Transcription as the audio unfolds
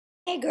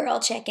Hey girl,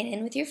 checking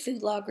in with your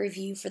food log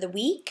review for the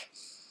week.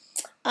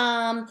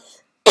 Um,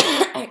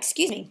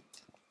 excuse me.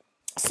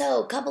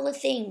 So, a couple of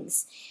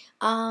things.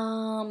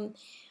 Um,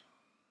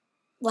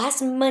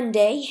 Last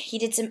Monday, he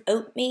did some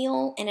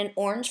oatmeal and an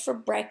orange for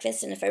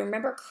breakfast, and if I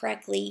remember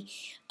correctly,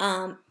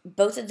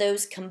 both of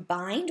those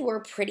combined were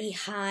pretty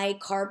high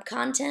carb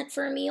content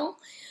for a meal.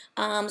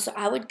 So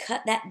I would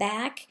cut that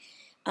back.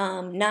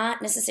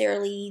 Not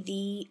necessarily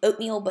the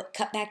oatmeal, but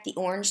cut back the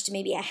orange to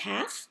maybe a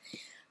half.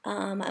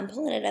 I'm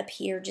pulling it up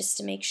here just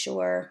to make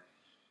sure.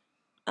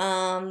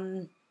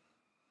 Going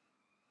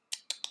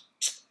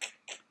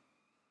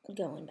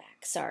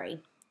back, sorry.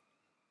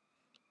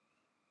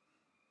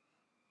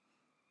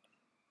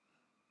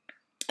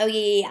 Oh,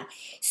 yeah.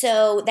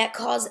 So that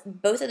caused,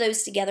 both of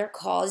those together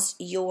caused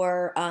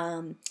your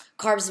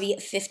carbs to be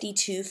at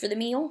 52 for the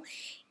meal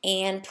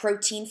and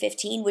protein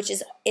 15, which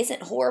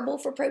isn't horrible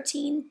for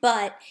protein,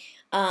 but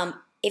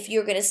if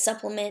you're going to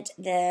supplement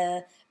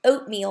the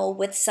oatmeal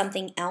with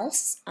something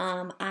else,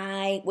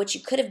 what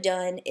you could have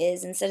done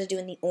is instead of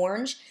doing the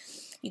orange,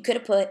 you could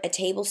have put a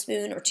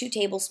tablespoon or 2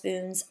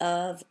 tablespoons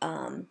of,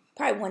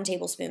 probably 1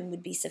 tablespoon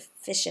would be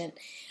sufficient,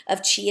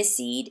 of chia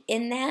seed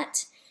in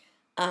that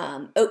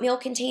oatmeal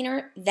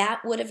container.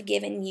 That would have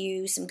given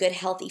you some good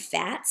healthy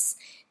fats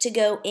to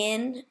go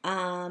in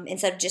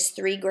instead of just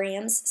 3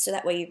 grams, so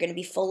that way you're going to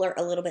be fuller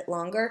a little bit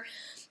longer.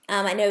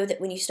 I know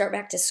that when you start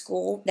back to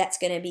school, that's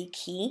going to be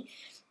key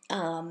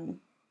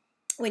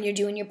when you're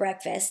doing your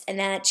breakfast. And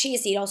that chia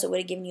seed also would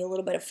have given you a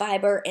little bit of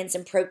fiber and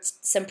some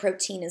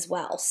protein as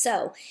well.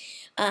 So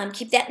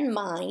keep that in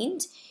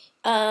mind.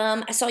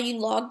 I saw you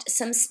logged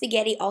some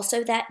spaghetti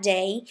also that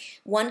day.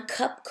 1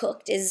 cup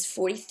cooked is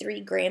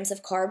 43 grams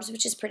of carbs,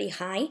 which is pretty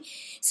high.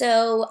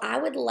 So I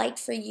would like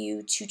for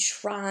you to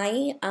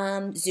try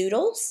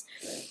zoodles.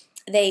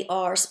 They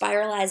are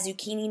spiralized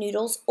zucchini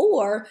noodles,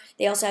 or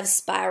they also have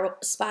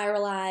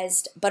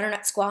spiralized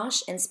butternut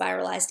squash and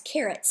spiralized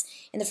carrots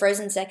in the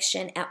frozen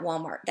section at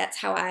Walmart. That's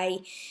how I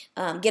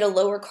get a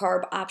lower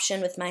carb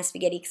option with my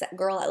spaghetti, because,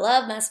 girl, I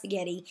love my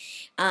spaghetti,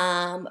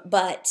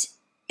 but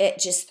it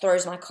just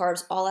throws my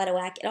carbs all out of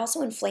whack. It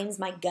also inflames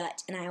my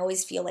gut, and I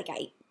always feel like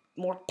I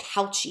more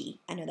pouchy.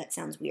 I know that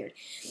sounds weird,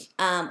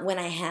 when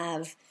I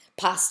have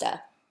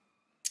pasta.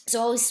 So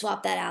I always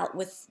swap that out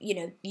with,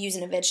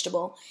 using a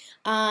vegetable.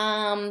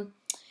 So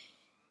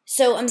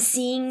I'm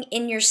seeing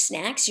in your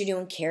snacks, you're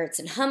doing carrots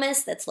and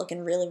hummus. That's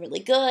looking really, really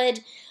good.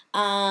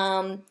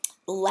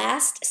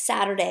 Last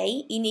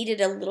Saturday, you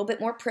needed a little bit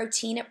more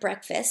protein at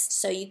breakfast,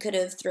 so you could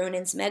have thrown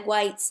in some egg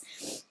whites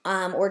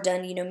or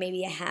done,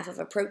 maybe a half of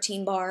a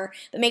protein bar.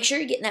 But make sure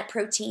you're getting that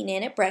protein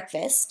in at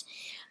breakfast.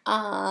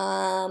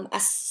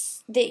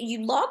 That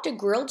you logged a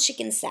grilled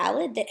chicken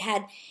salad that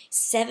had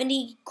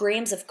 70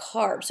 grams of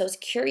carbs. So I was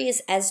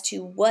curious as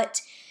to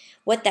what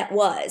that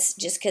was,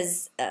 just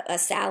because a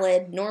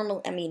salad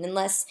normal,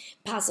 unless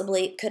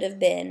possibly it could have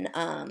been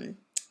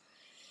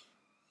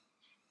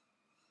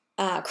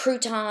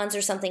croutons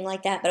or something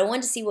like that. But I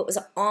wanted to see what was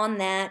on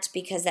that,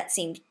 because that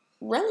seemed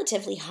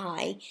relatively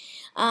high.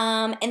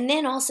 And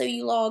then also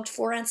you logged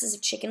 4 ounces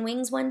of chicken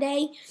wings one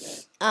day.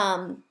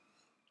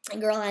 And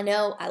girl, I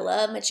know I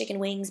love my chicken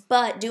wings,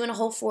 but doing a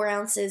whole 4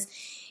 ounces,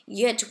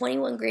 you had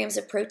 21 grams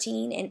of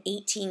protein and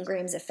 18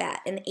 grams of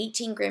fat. And the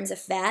 18 grams of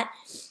fat,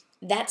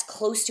 that's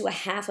close to a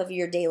half of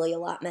your daily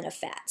allotment of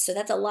fat. So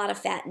that's a lot of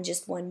fat in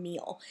just one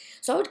meal.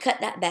 So I would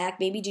cut that back,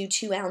 maybe do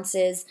 2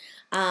 ounces,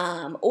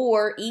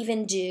 or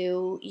even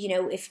do,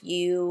 if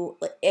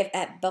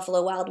at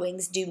Buffalo Wild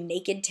Wings, do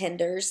naked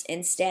tenders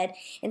instead.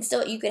 And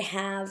still you could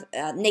have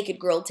naked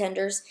grilled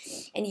tenders,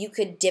 and you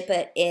could dip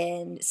it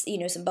in,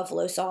 some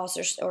buffalo sauce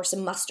or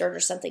some mustard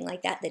or something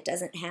like that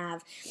doesn't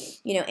have,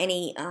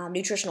 any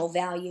nutritional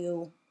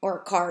value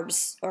or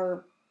carbs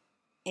or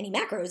any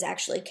macros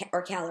actually,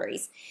 or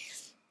calories.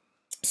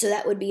 So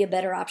that would be a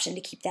better option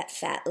to keep that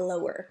fat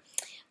lower.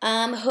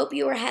 Hope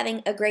you are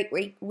having a great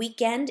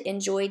weekend.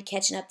 Enjoyed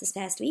catching up this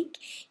past week,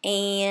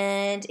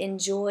 and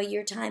enjoy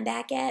your time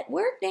back at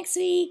work next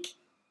week.